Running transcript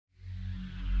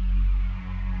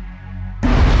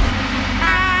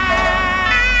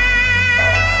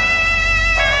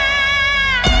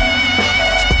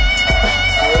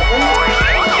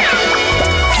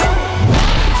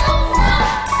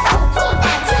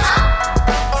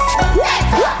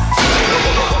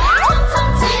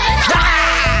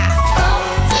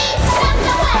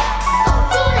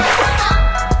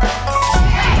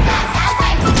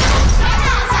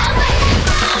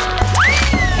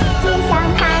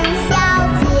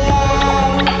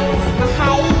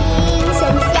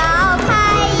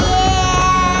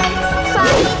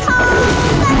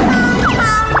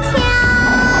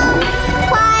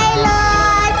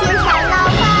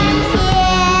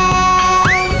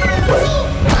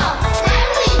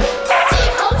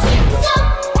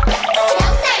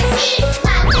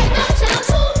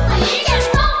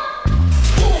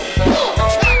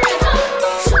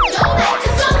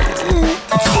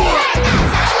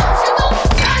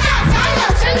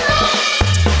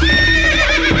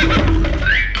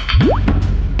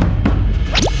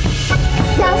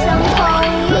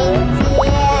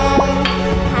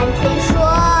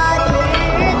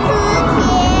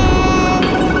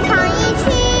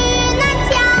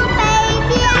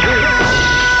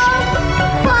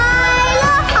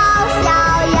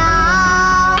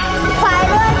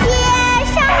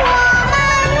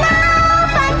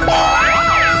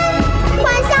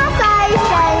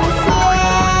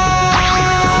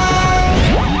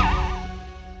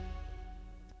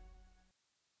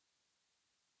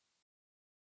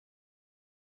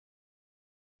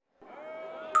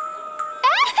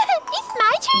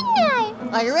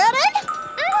Are you ready?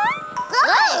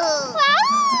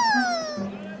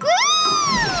 Go!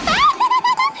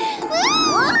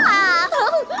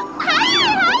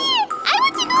 Higher! I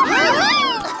want to go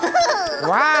higher!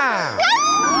 Wow!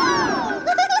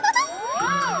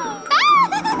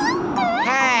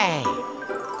 Hey!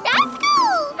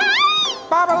 Rascal!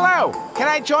 Hi! Babaloo, can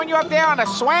I join you up there on a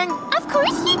swing? Of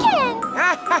course you can!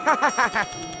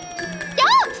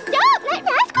 Stop! Let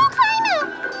Rascal climb up!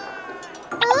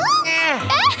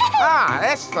 Ah,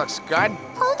 this looks good.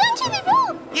 Hold on to the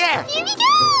rope. Yeah. Here we go.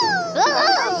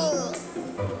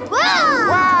 Wow.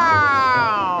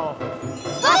 Wow.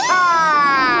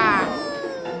 Ha-ha.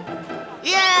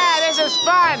 Yeah, this is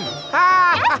fun.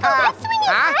 Rascal, let's swing it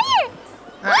higher.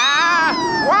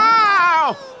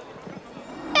 Wow.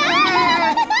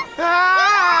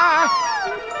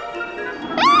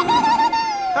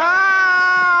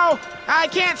 Oh, I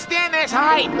can't stand this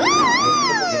height.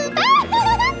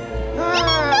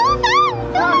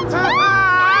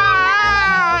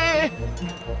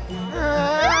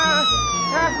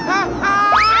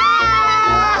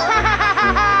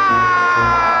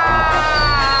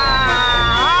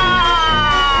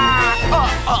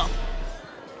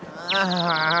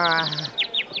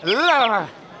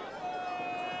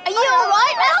 Are you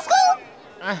alright, Rascal?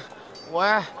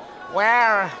 Where?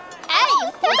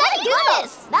 Hey, thank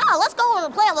goodness! Now let's go over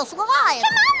and play on the slide.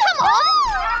 Come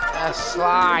on! The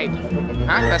slide.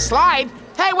 Huh? The slide?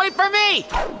 Hey, wait for me!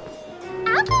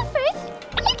 I'll go first.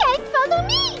 You guys follow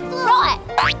me. Right.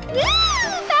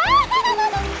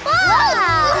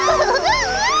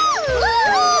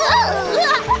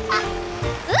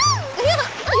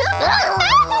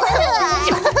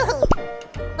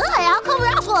 Hey, how come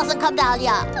Rascal doesn't come down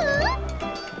yet?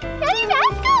 Brother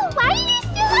Rascal, why are you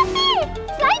still up there?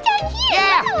 Slide down here.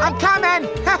 Yeah, I'm coming!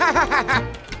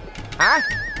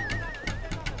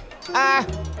 Huh?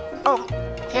 Oh,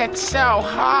 it's so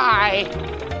high.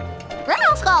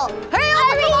 Rascal, hurry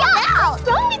up and come down! What's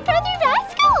wrong with Brother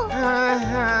Rascal?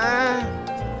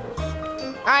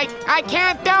 I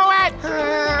can't do it!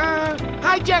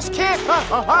 I just can't.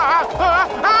 Rascal!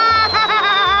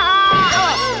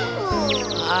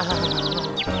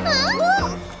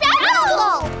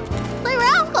 Hey,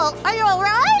 Rascal, are you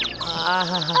alright?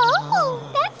 Oh,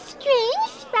 that's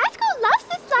strange. Rascal loves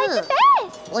to slide the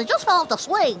best. Well, he just fell off the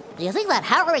swing. Do you think that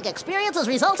harrowing experience has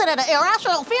resulted in an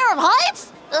irrational fear of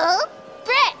heights?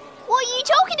 Brett, what are you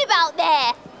talking about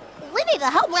there? We need to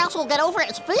help Rascal get over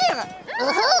his fear.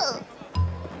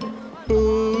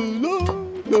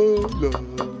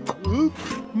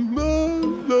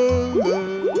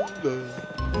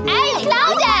 Hey,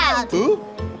 Cloudhead!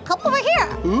 Come over here.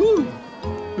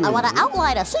 I want to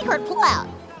outline a secret plan.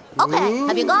 Okay,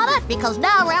 have you got it? Because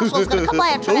now Rascal's gonna come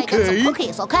by and try to get some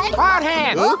cookies, okay? Hot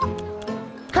hand!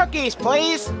 Cookies,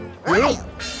 please! Right.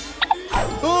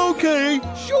 Okay,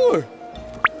 sure.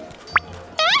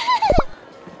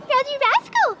 Brother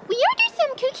Rascal, we ordered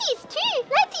some cookies too.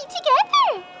 Let's eat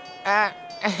together.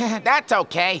 That's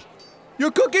okay.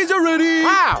 Your cookies are ready.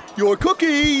 Wow! Your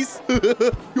cookies.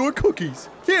 Your cookies.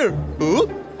 Here.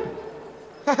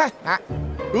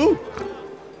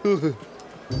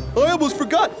 I almost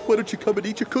forgot. Why don't you come and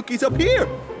eat your cookies up here?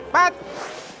 But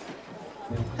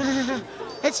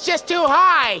it's just too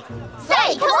high.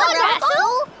 Say, come on,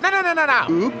 Rascal.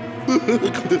 No.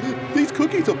 These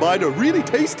cookies of mine are really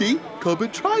tasty. Come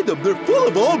and try them. They're full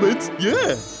of almonds.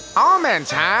 Yeah. Almonds,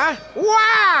 huh?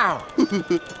 Wow!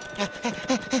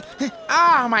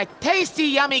 Oh, my tasty,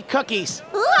 yummy cookies.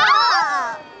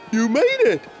 You made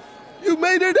it. You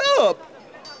made it up.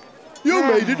 You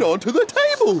made it onto the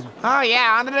table. Oh,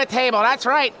 yeah, under the table. That's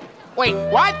right. Wait,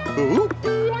 what?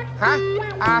 Huh?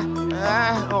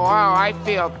 Oh, I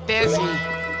feel dizzy.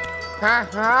 Huh?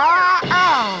 Oh,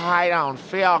 I don't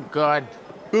feel good.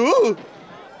 Oh,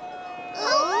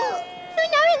 So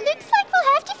now it looks like we'll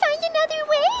have to find another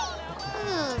way.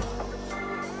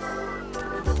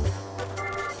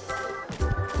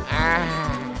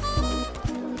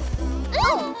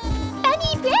 Oh,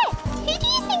 Bunny Brett, who do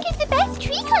you think is the best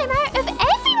tree climber of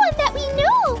everyone that we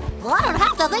know? Well, I don't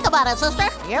have to think about it, sister.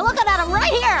 You're looking at him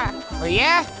right here. Oh,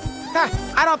 yeah? Huh,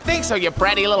 I don't think so, you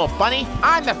bratty little bunny.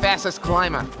 I'm the fastest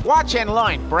climber. Watch and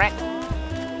learn, Brett.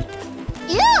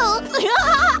 You?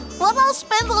 With those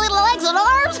spindly legs and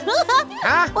arms?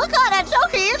 Huh? What kind of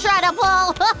joke are you trying to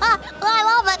pull? I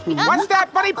love it. What's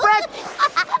that, buddy, Brett?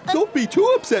 don't be too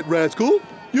upset, Rascal.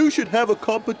 You should have a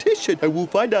competition, and we'll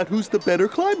find out who's the better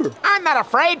climber. I'm not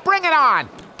afraid. Bring it on.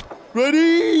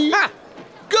 Ready? Huh.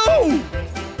 Go!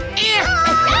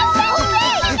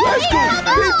 Rascal,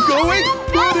 keep going!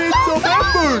 Put in some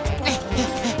effort!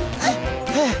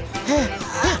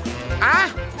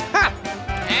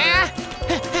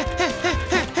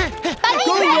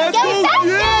 Go, Rascal!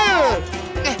 Yeah!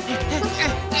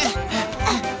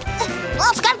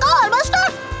 Let's get going, mister.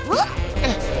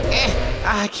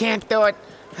 I can't do it.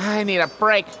 I need a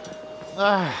break.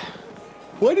 Why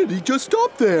did he just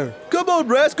stop there? Come on,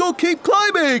 Rascal, keep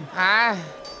climbing!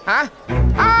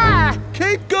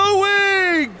 Keep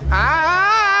going!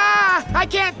 I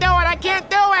can't do it. I can't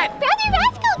do it. Brother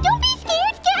Rascal, don't be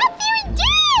scared. Get up there and do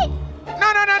it. No.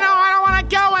 I don't want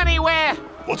to go anywhere.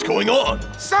 What's going on?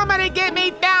 Somebody get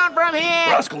me down from here.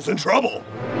 Rascal's in trouble.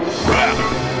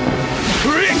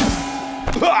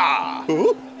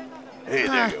 Hey,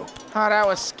 there you. Oh, that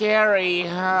was scary.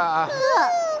 Our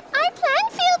plan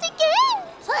failed again.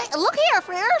 Say, look here,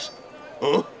 Fierce.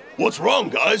 Huh? What's wrong,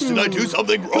 guys? Did I do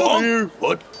something wrong? Come here.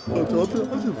 What?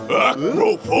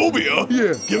 Acrophobia?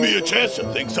 Yeah. Give me a chance to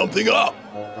think something up.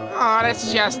 Oh,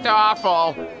 that's just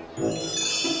awful.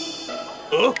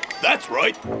 Huh? That's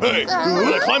right. Hey,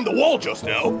 when I climbed the wall just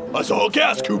now, I saw a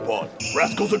gas coupon.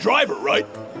 Rascal's a driver, right?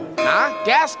 Huh?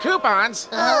 Gas coupons?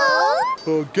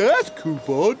 A gas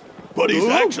coupon? But he's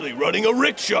actually running a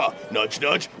rickshaw. Nudge,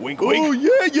 nudge, wink, wink. Oh,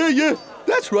 yeah.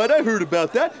 That's right, I heard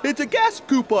about that. It's a gas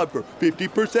coupon for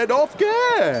 50% off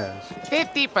gas.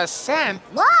 50%?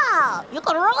 Wow, you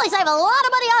could really save a lot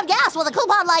of money on gas with a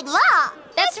coupon like that.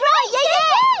 That's right,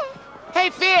 yeah. Hey,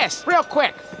 Fierce, real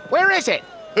quick. Where is it?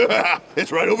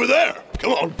 It's right over there.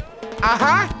 Come on.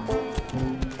 Uh-huh.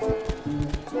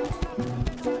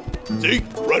 See?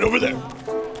 Right over there.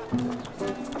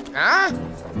 Huh?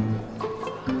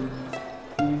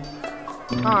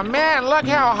 Oh, man, look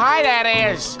how high that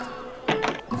is.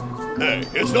 Hey,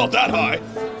 it's not that high.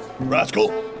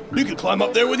 Rascal, you can climb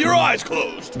up there with your eyes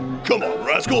closed. Come on,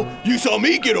 Rascal. You saw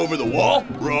me get over the wall,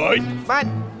 right? But,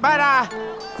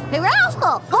 Hey,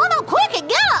 Rascal, go on up quick and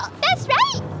get up. That's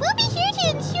right. We'll be here to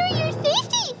ensure your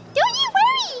safety. Don't you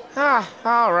worry.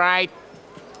 all right.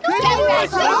 Come on,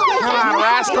 Rascal. Come on,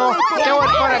 Rascal. Do it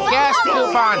for the gas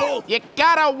coupon. You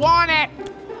gotta want it.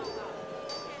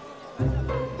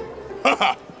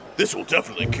 Haha, this will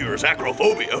definitely cure his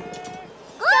acrophobia.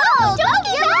 Oh, don't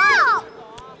give up.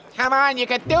 Come on, you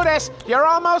can do this. You're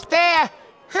almost there.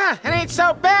 Huh, it ain't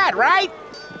so bad, right?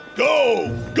 Go!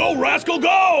 Go, Rascal,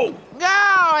 go!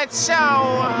 No, it's so...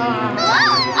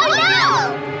 Oh,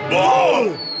 no.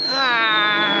 Oh!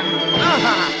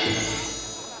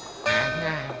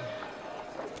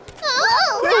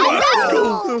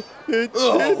 Rascal! It did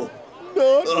not work.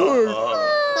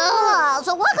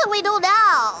 So what can we do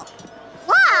now?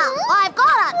 Wow, I've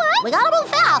got it. We gotta move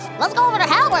fast. Let's go over to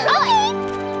Howard. Okay.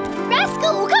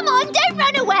 Rascal, come on, don't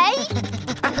run away.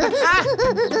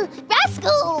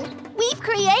 Rascal, we've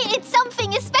created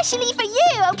something especially for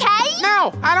you, okay?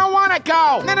 No, I don't want to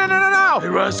go. No. Hey,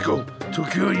 Rascal, to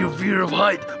cure your fear of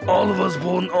height, all of us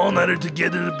pulled an all-nighter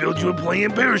together to build you a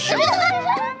plane parachute.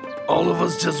 All of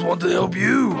us just want to help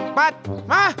you. But,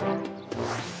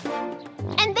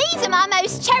 And these are my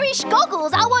most cherished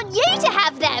goggles. I want you to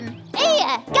have them.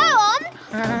 Here, go on.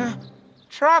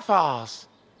 truffles.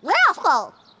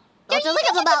 Rascal, don't you think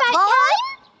it's about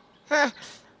time?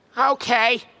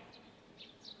 Okay.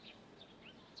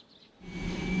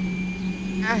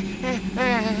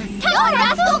 Come on,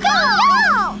 Rascal, go!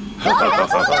 Go,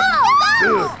 Rascal, go!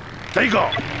 Good. Take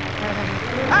off.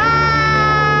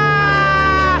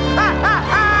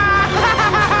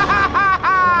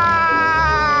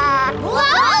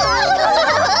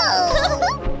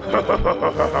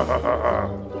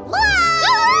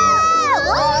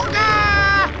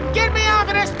 Get me off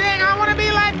of this thing! I want to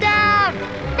be let down!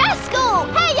 Rascal,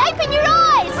 hey, open your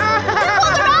eyes! The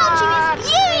world around you is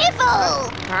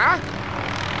beautiful! Huh?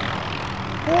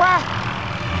 What?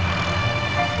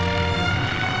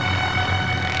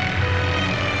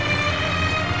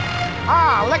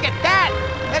 Oh, look at that!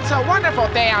 It's a wonderful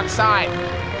day outside.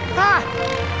 Huh?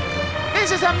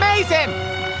 This is amazing.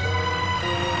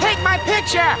 Take my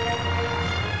picture.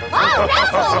 Oh,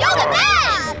 Rascal, you're the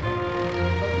man!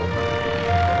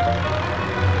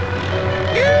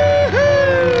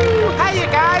 Yoo-hoo! Hey, you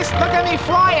guys, look at me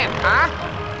flying, huh?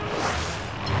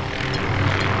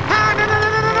 Ah, no, no, no,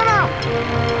 no, no, no, no!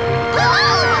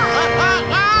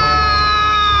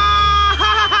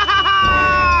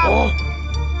 Oh,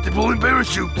 they're blowing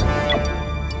parachutes.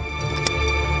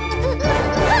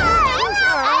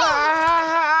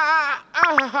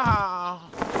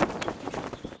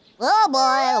 Oh boy,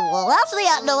 well that's the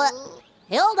end of it.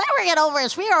 He'll never get over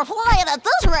his fear of flying at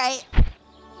this rate.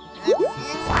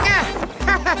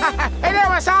 Hey, that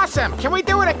was awesome. Can we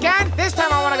do it again? This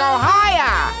time I want to go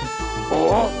higher.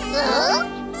 Oh.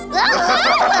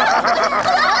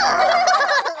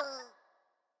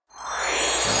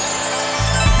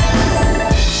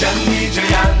 像你这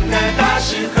样的大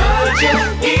师喝酒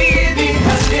一定很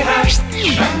厉害，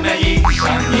慢慢一上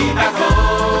一大口，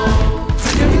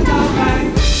有点倒牌。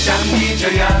像你这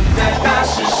样的大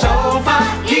师手法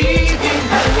一定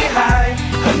很厉害，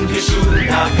横推竖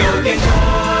倒有点痛，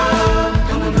通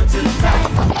通都自在。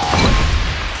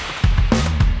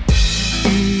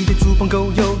一点猪朋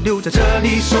狗友留在这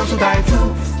里守株待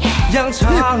兔。 扬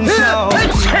长啸，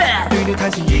对牛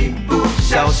弹琴一不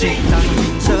小心，大众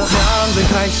停车，两人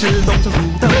开始东城虎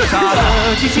斗，杀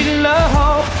了机器人了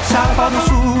后，杀伐读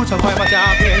书，常快马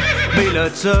加鞭，为了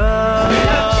这。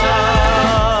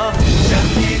像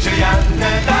你这样的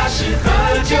大师喝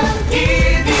酒一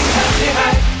定很厉害，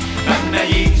慢慢一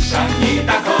上一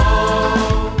大口。